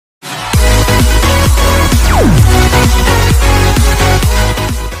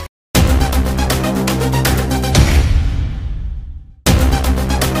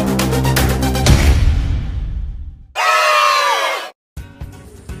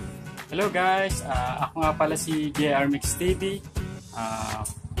Hello guys, ako nga pala si JR Mix TV.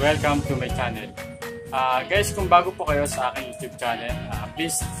 Welcome to my channel. Guys, kung bago po kayo sa aking YouTube channel,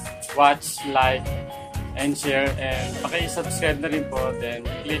 please watch, like, and share, and paki-subscribe na rin po, then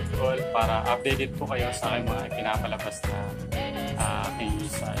click all para updated po kayo sa aking mga pinapalabas na aking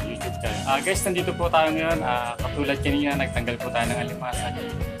sa YouTube channel. Guys, nandito po tayo ngayon. Katulad kanina, nagtanggal po tayo ng alimasag.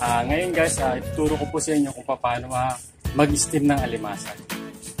 Ngayon guys, ituturo ko po sa inyo kung paano mag-steam ng alimasag.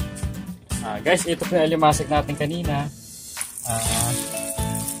 Guys, ito po yung alimasag natin kanina.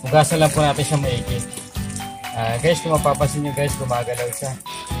 Hugasan lang po natin siya maigi. Guys, kung mapapansin nyo guys, gumagalaw siya.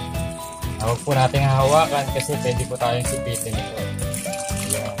 Huwag po natin hahawakan kasi pwede po tayong sipitin ito.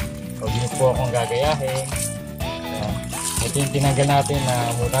 Huwag nyo po akong gagayahin. Ito yung tinanggal natin na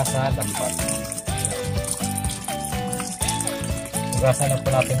mula sa lambat. Hugasan lang po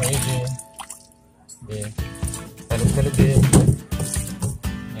natin maigi. Talog-talogin.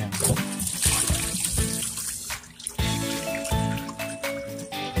 Yan.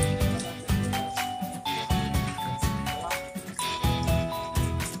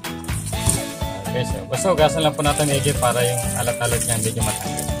 Okay, so basta hugasan lang po natin maigi para yung alat-alat niya medyo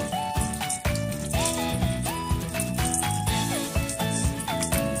matanggal.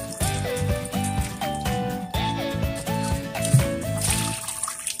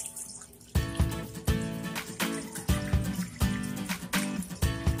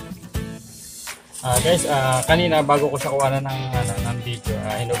 Guys, kanina bago ko siya kuha ng video,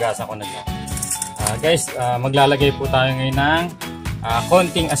 hinugasan ko na siya. Guys, maglalagay po tayo ngayon ng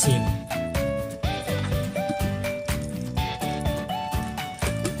konting asin.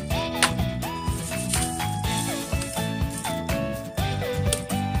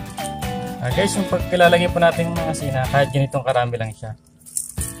 Guys, yung pagkilalagay po natin ng asin, kahit ganitong karami lang siya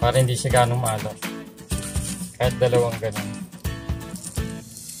para hindi siya ganong maalat. Kahit dalawang ganun.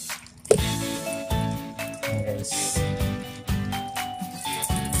 Ayan guys.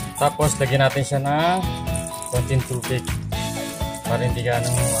 Tapos lagyan natin siya ng konting tubig para hindi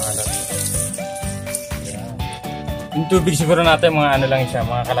ganong maalat. Ayan. Yung tubig siguro natin mga ano lang siya,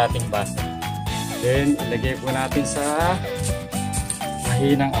 mga kalating baso. Then ilagay po natin sa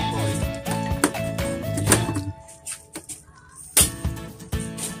mahinang apoy.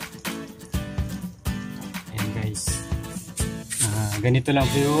 Ganito lang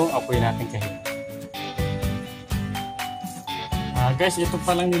po yung apoy natin kahit. Guys, ito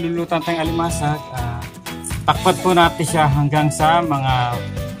palang nilulutan tayong alimasag. Takpat po natin siya hanggang sa mga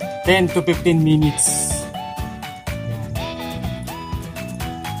 10 to 15 minutes.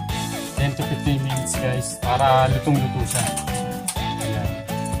 Ayan. 10 to 15 minutes guys, para lutong-luto siya. Ayan.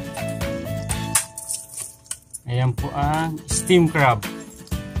 Ayan po ang steam crab.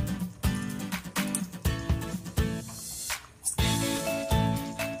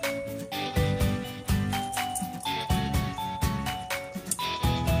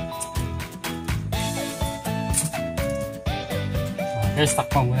 Guys,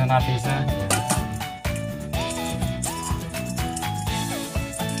 takpan muna natin siya.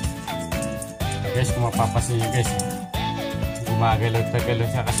 Guys, kung mapapasin nyo guys, gumagalaw-tagalaw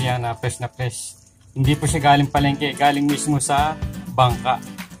siya kasi yan, fresh na fresh. Hindi po siya galing palengke, galing mismo sa bangka,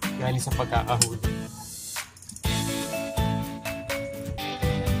 galing sa pagkakahuli.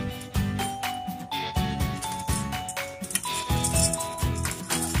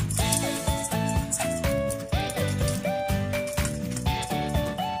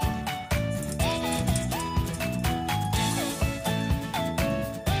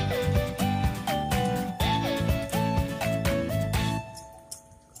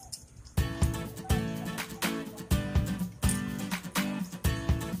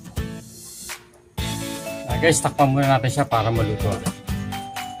 Guys, takpan muna natin siya para maluto.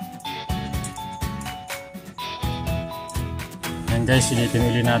 Yan guys, silipin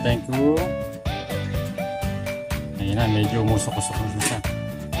uli natin kung ayun na, medyo umusok-usok na siya.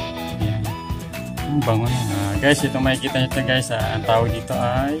 Ayan. Ang bango na. Guys, ito makikita nyo ito guys, ang tawag dito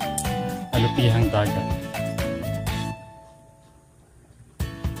ay alupihang dagat.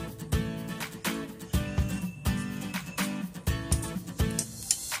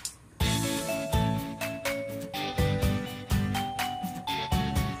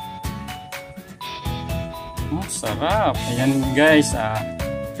 Sarap. Ayan guys,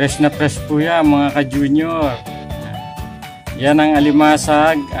 fresh na fresh po yan mga ka-junior. Yan ang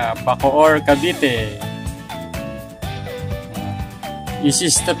alimasag, Bacoor, Cavite. Easy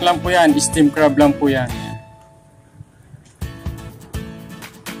step lang po yan, steam crab lang po yan.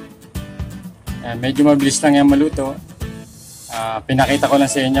 Medyo mabilis lang yan maluto. Pinakita ko lang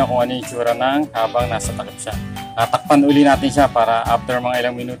sa inyo kung ano yung itsura ng habang nasa takip siya. Tatakpan uli natin siya para after mga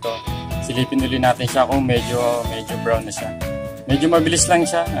ilang minuto silipin ulit natin siya kung medyo brown na siya. Medyo mabilis lang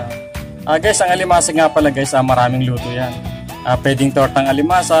siya. Guys, ang alimasag nga pala guys, maraming luto yan. Pwedeng tortang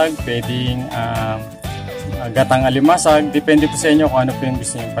alimasag, pwedeng gatang alimasag. Depende po sa inyo kung ano po yung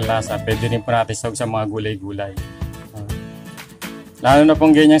gusto nyo palasa. Pwede rin po natin sa mga gulay-gulay. Lalo na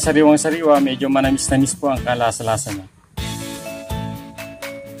pong ganyang sariwang-sariwa, medyo manamis-namis po ang kalasa-lasa niya.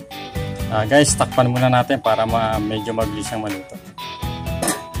 Guys, takpan muna natin para medyo mabilis siyang maluto.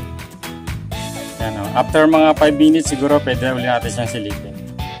 Yan, after mga 5 minutes siguro pwede ulit natin siyang silipin.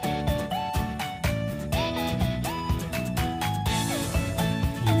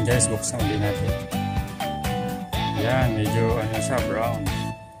 Yan guys, buksan ulit natin. Yan, medyo siya, brown.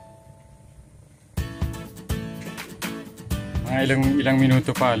 Mga ilang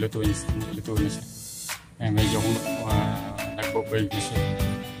minuto pa luto na siya. Yan, medyo nagbo-boil na siya.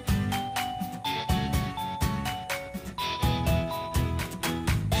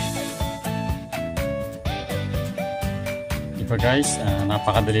 Diba guys,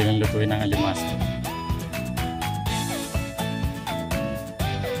 napakadali ng lutuin ng alimasag.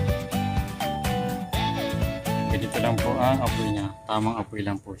 Ganito lang po ang apoy niya. Tamang apoy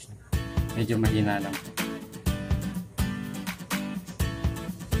lang po siya. Medyo mahina lang po.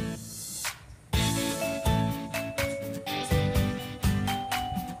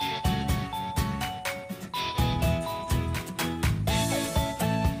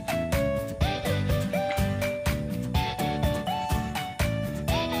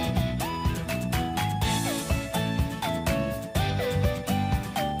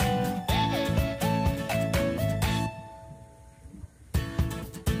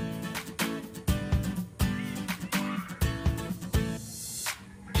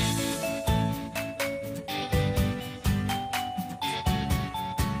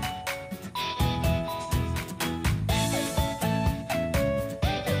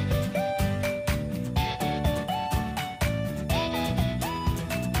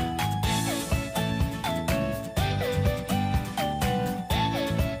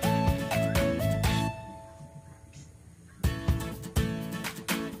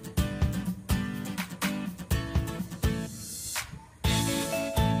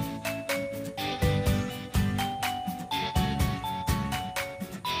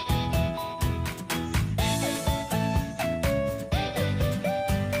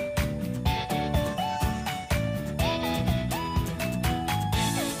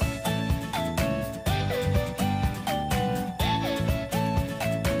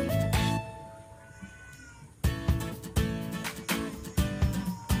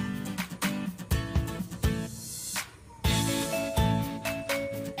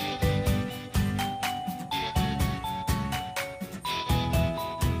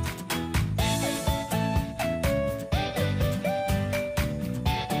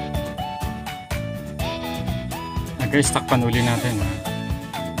 Guys, takpan uli natin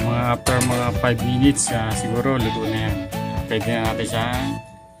after mga 5 minutes siguro luto na yan. Pwede na natin siya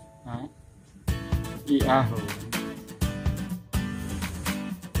i-aho.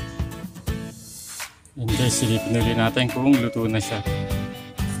 And guys, silipin uli natin kung luto na siya.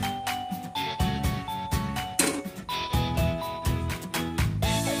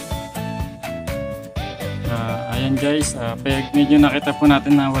 Ayan guys, pag medyo nakita po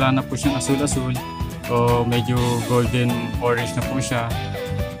natin na wala na po siyang asul-asul o medyo golden orange na po siya,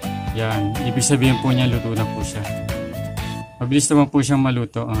 yan, ibig sabihin po niya luto na po siya. Mabilis naman po siyang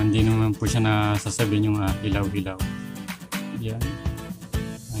maluto, hindi naman po siya nasasabihin yung hilaw-hilaw. Yan.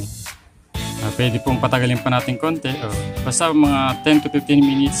 Pwede pong patagalin pa natin konti, basta mga 10 to 15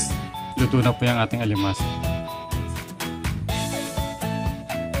 minutes luto na po yung ating alimasag.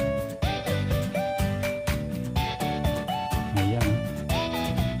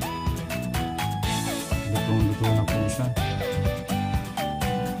 Luto na po siya.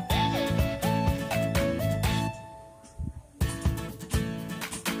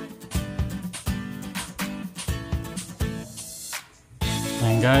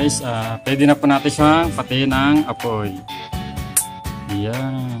 Ayan guys, pwede na po natin siyang patayin ng apoy.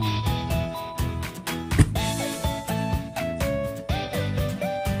 Ayan.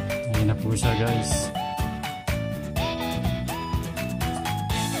 Ayan na po siya guys.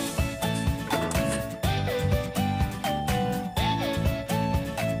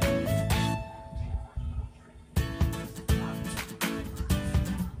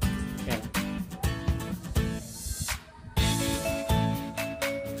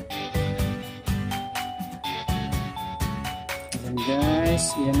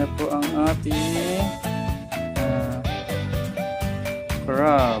 Guys, yan na po ang ating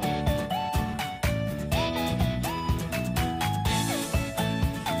crab.